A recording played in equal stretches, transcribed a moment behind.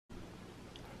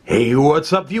Hey,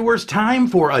 what's up, viewers? Time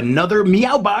for another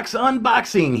meowbox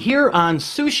unboxing here on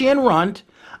Sushi and Runt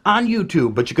on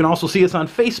YouTube. But you can also see us on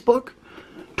Facebook,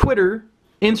 Twitter,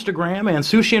 Instagram, and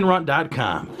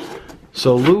sushiandrunt.com.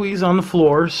 So Louie's on the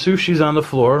floor, Sushi's on the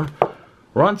floor,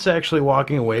 Runt's actually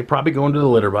walking away, probably going to the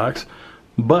litter box.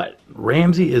 But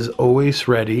Ramsey is always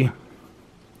ready.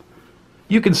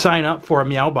 You can sign up for a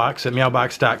meowbox at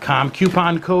meowbox.com.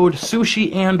 Coupon code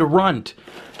Sushi and Runt.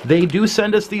 They do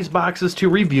send us these boxes to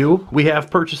review. We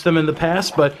have purchased them in the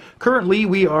past, but currently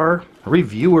we are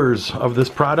reviewers of this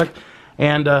product,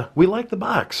 and we like the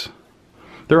box.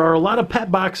 There are a lot of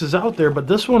pet boxes out there, but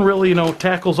this one really,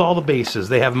 tackles all the bases.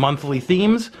 They have monthly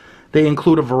themes. They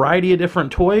include a variety of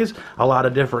different toys, a lot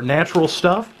of different natural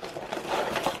stuff.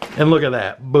 And look at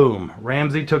that. Boom.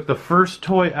 Ramsey took the first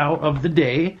toy out of the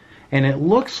day, and it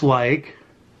looks like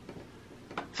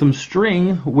some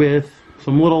string with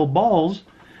some little balls.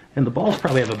 And the balls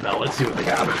probably have a bell. Let's see what they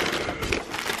got.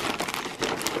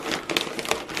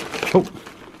 Oh.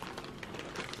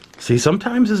 See,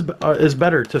 sometimes is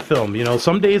better to film.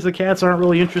 Some days the cats aren't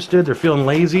really interested. They're feeling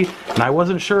lazy. And I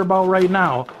wasn't sure about right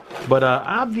now. But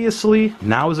obviously,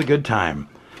 now is a good time.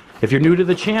 If you're new to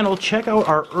the channel, check out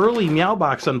our early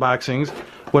Meowbox unboxings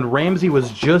when Ramsey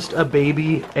was just a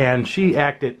baby and she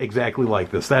acted exactly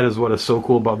like this. That is what is so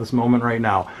cool about this moment right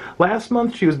now. Last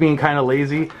month, she was being kind of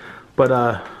lazy.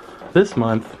 But this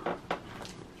month,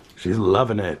 she's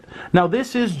loving it. Now,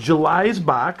 this is July's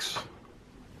box.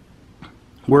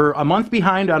 We're a month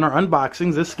behind on our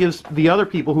unboxings. This gives the other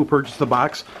people who purchased the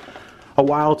box a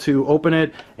while to open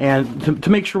it and to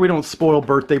make sure we don't spoil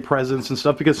birthday presents and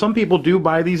stuff, because some people do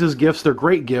buy these as gifts. They're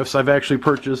great gifts. I've actually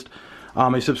purchased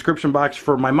a subscription box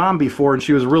for my mom before, and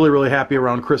she was really, really happy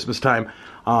around Christmas time.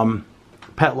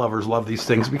 Pet lovers love these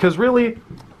things because really,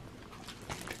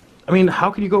 I mean,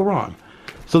 how can you go wrong?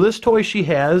 So this toy she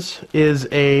has is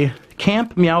a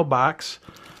Camp Meowbox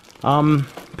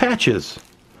patches.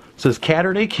 It says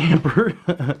Catterday Camper,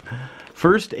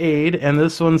 First Aid, and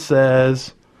this one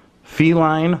says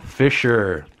Feline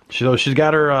Fisher. So she's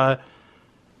got her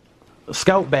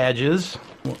scout badges.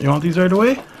 You want these right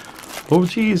away? Oh,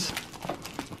 geez.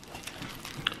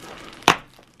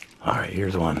 All right,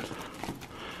 here's one.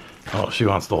 Oh, she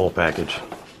wants the whole package.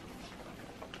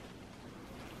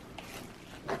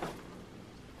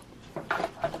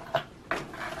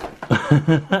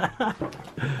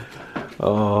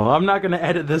 Oh, I'm not going to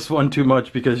edit this one too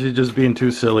much because she's just being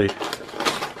too silly.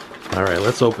 Alright,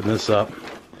 let's open this up.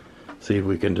 See if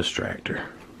we can distract her.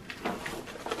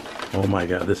 Oh my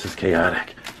god, this is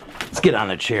chaotic. Let's get on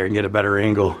a chair and get a better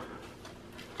angle.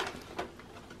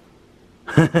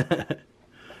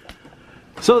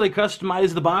 So they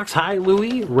customized the box. Hi,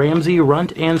 Louie, Ramsey,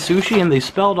 Runt, and Sushi, and they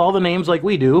spelled all the names like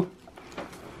we do.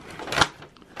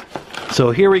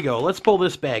 So here we go. Let's pull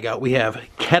this bag out. We have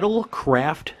Kettle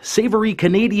Craft Savory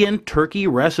Canadian Turkey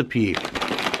Recipe.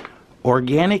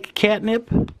 Organic catnip.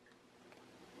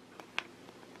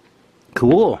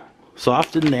 Cool.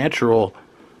 Soft and natural.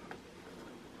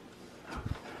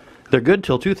 They're good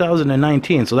till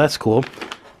 2019, so that's cool.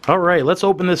 Alright, let's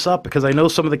open this up because I know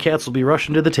some of the cats will be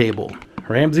rushing to the table.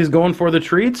 Ramsey's going for the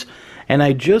treats, and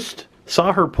I just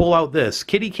saw her pull out this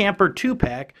Kitty Camper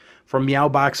 2-pack from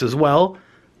Meowbox as well.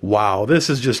 Wow, this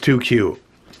is just too cute.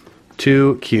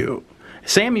 Too cute.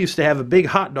 Sam used to have a big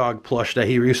hot dog plush that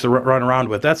he used to run around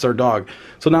with. That's our dog.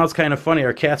 So now it's kind of funny.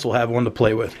 Our cats will have one to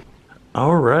play with.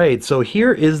 Alright, so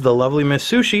here is the lovely Miss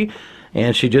Sushi.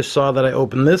 And she just saw that I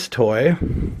opened this toy.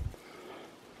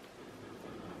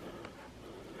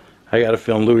 I got a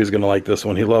feeling Louie's going to like this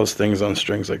one. He loves things on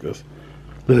strings like this.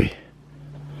 Louie.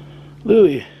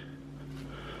 Louie.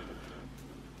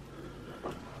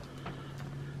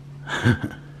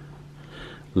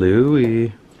 Louie.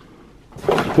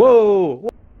 Whoa!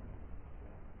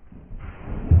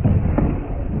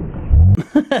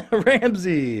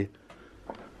 Ramsey!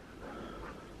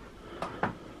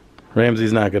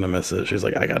 Ramsey's not gonna miss it. She's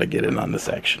like, I gotta get in on this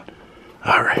action.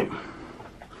 Alright.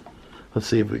 Let's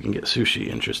see if we can get Sushi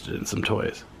interested in some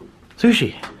toys.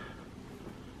 Sushi!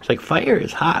 She's like, fire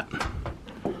is hot.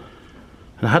 And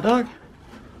a hot dog?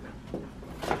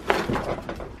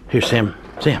 Here, Sam.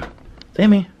 Sam.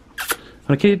 Sammy.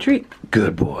 Want a kitty treat?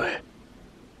 Good boy.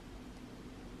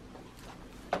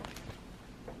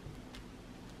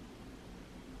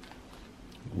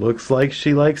 Looks like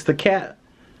she likes the cat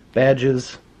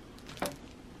badges.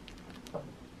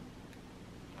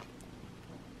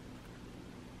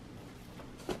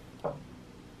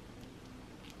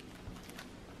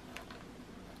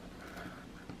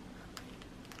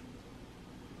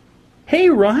 Hey,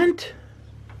 Runt.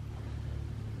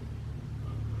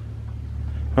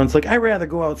 Runt's like, I'd rather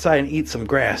go outside and eat some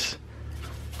grass.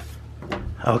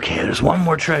 Okay, there's one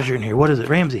more treasure in here. What is it,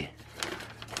 Ramsey?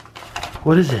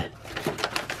 What is it?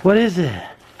 What is it?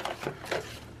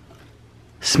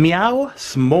 Meow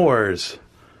S'mores.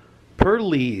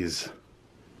 Pearlies.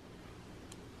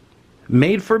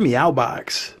 Made for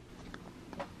meowbox.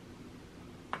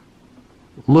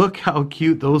 Look how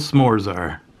cute those s'mores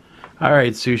are.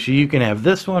 Alright, Sushi, you can have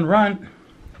this one, Runt.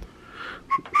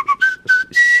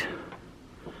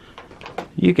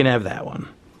 You can have that one.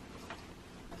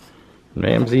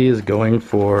 Ramsey is going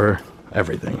for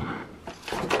everything.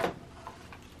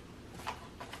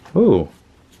 Ooh.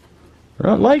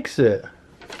 Runt likes it.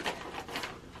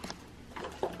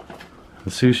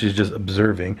 The Sushi's just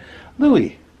observing.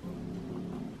 Louie.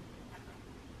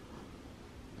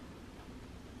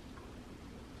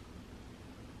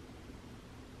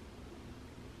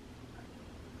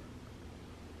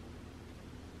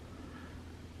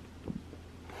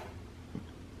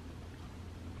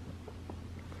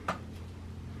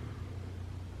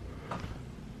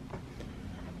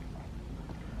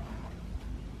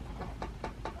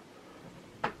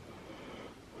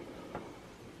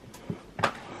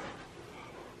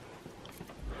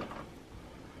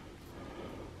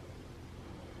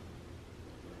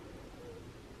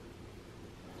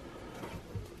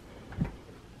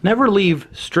 Never leave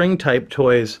string type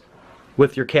toys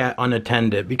with your cat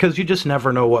unattended, because you just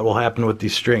never know what will happen with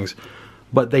these strings.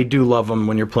 But they do love them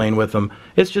when you're playing with them.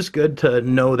 It's just good to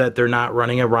know that they're not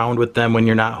running around with them when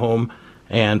you're not home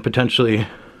and potentially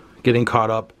getting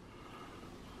caught up.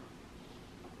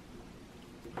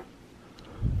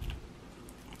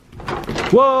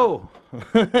 Whoa!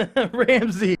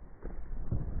 Ramsey!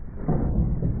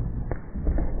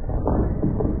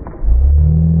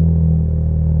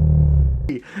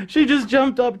 She just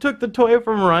jumped up, took the toy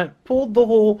from Runt, pulled the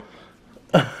whole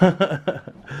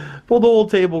pulled the whole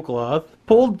tablecloth,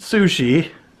 pulled Sushi.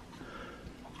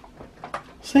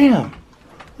 Sam,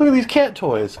 look at these cat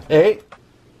toys. Hey.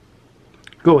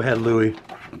 Go ahead, Louie.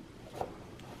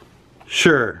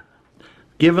 Sure.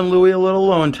 Giving Louie a little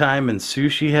alone time and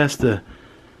Sushi has to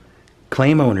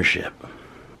claim ownership.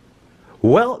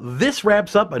 Well, this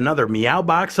wraps up another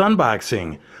Meowbox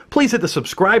unboxing. Please hit the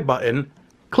subscribe button.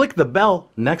 Click the bell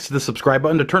next to the subscribe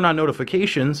button to turn on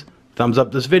notifications. Thumbs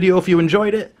up this video if you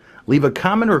enjoyed it. Leave a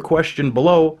comment or question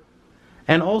below.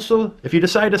 And also, if you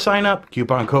decide to sign up,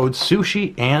 coupon code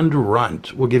Sushi and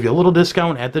Runt will give you a little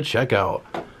discount at the checkout.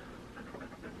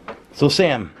 So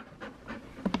Sam,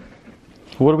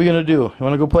 what are we going to do? You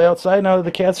want to go play outside now that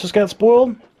the cats just got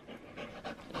spoiled?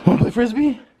 Want to play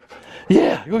Frisbee?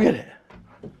 Yeah, go get it.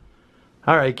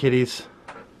 Alright, kitties.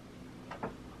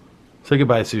 Say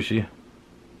goodbye, Sushi.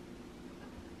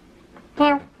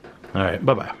 Alright,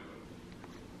 bye-bye.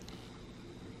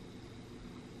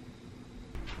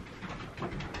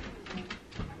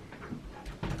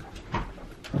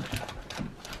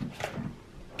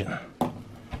 Yeah.